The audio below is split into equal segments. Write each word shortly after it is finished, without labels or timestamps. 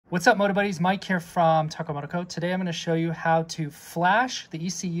What's up, Moto Buddies? Mike here from Tacobout. Today I'm going to show you how to flash the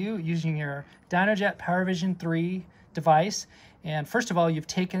ECU using your DynoJet PowerVision 3 device. And first of all, you've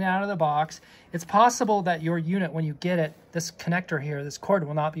taken it out of the box. It's possible that your unit, when you get it, this connector here, this cord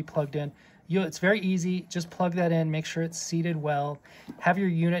will not be plugged in. It's very easy. Just plug that in, make sure it's seated well. Have your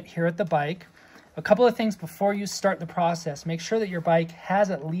unit here at the bike. A couple of things before you start the process. Make sure that your bike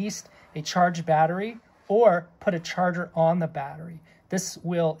has at least a charged battery or put a charger on the battery. This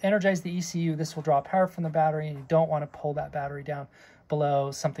will energize the ECU. This will draw power from the battery, and you don't want to pull that battery down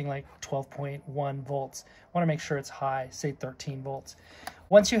below something like 12.1 volts. Want to make sure it's high, say 13 volts.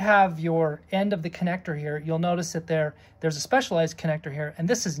 Once you have your end of the connector here, you'll notice that there's a specialized connector here, and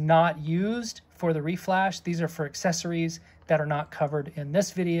this is not used for the reflash. These are for accessories that are not covered in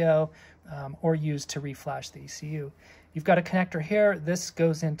this video or used to reflash the ECU. You've got a connector here. This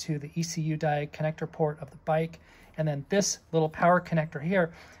goes into the ECU diode connector port of the bike. And then this little power connector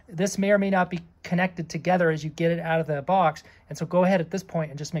here, this may or may not be connected together as you get it out of the box. And so go ahead at this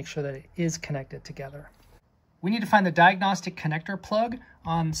point and just make sure that it is connected together. We need to find the diagnostic connector plug.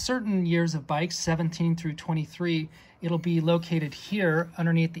 On certain years of bikes, 17 through 23, it'll be located here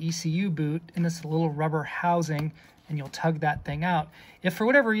underneath the ECU boot in this little rubber housing, and you'll tug that thing out. If for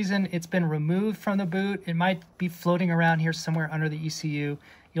whatever reason it's been removed from the boot, it might be floating around here somewhere under the ECU.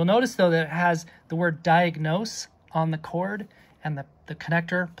 You'll notice though that it has the word diagnose on the cord, and the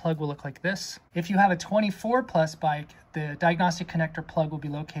connector plug will look like this. If you have a 24 plus bike, the diagnostic connector plug will be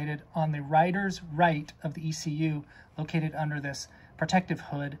located on the rider's right of the ECU, located under this protective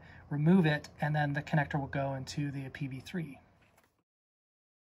hood. Remove it, and then the connector will go into the PV3.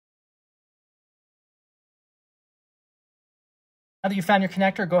 Now that you found your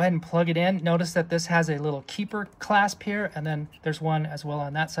connector, go ahead and plug it in. Notice that this has a little keeper clasp here, and then there's one as well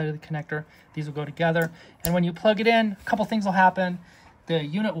on that side of the connector. These will go together. And when you plug it in, a couple things will happen. The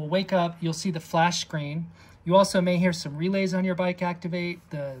unit will wake up. You'll see the flash screen. You also may hear some relays on your bike activate.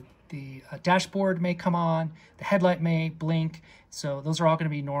 The dashboard may come on. The headlight may blink. So those are all going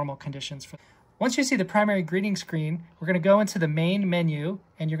to be normal conditions. Once you see the primary greeting screen, we're going to go into the main menu,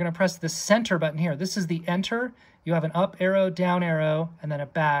 and you're going to press the center button here. This is the enter. You have an up arrow, down arrow, and then a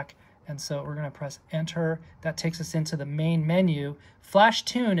back. And so we're going to press enter. That takes us into the main menu. Flash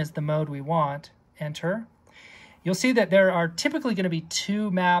tune is the mode we want. Enter. You'll see that there are typically going to be 2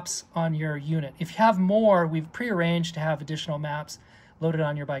 maps on your unit. If you have more, we've prearranged to have additional maps loaded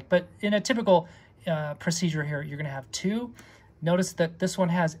on your bike. But in a typical procedure here, you're going to have 2. Notice that this one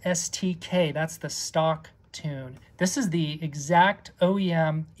has STK. That's the stock tune. This is the exact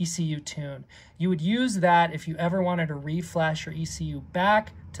OEM ECU tune. You would use that if you ever wanted to reflash your ECU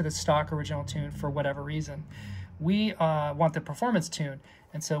back to the stock original tune for whatever reason. We want the performance tune,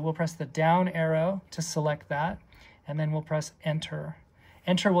 and so we'll press the down arrow to select that, and then we'll press enter.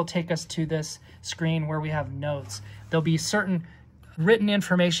 Enter will take us to this screen where we have notes. There'll be certain written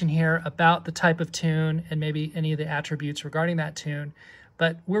information here about the type of tune and maybe any of the attributes regarding that tune,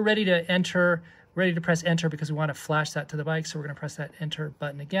 but we're ready to press enter because we want to flash that to the bike. So we're going to press that enter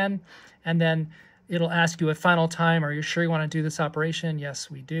button again, and then it'll ask you a final time. Are you sure you want to do this operation?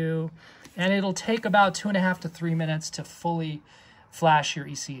 Yes, we do. And it'll take about 2.5 to 3 minutes to fully flash your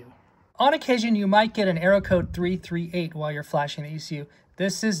ECU. On occasion, you might get an error code 338 while you're flashing the ECU.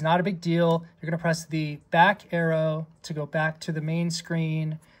 This is not a big deal. You're going to press the back arrow to go back to the main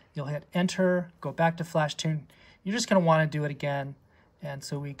screen. You'll hit enter, go back to flash tune. You're just going to want to do it again. And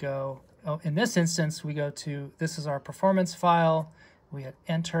so we go, in this instance, we go to, this is our performance file. We hit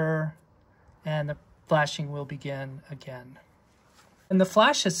enter, and the flashing will begin again. When the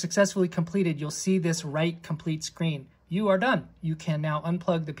flash is successfully completed, you'll see this write complete screen. You are done. You can now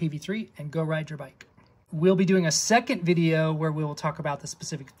unplug the PV3 and go ride your bike. We'll be doing a second video where we will talk about the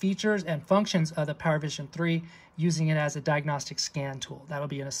specific features and functions of the PowerVision 3 using it as a diagnostic scan tool. That'll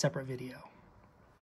be in a separate video.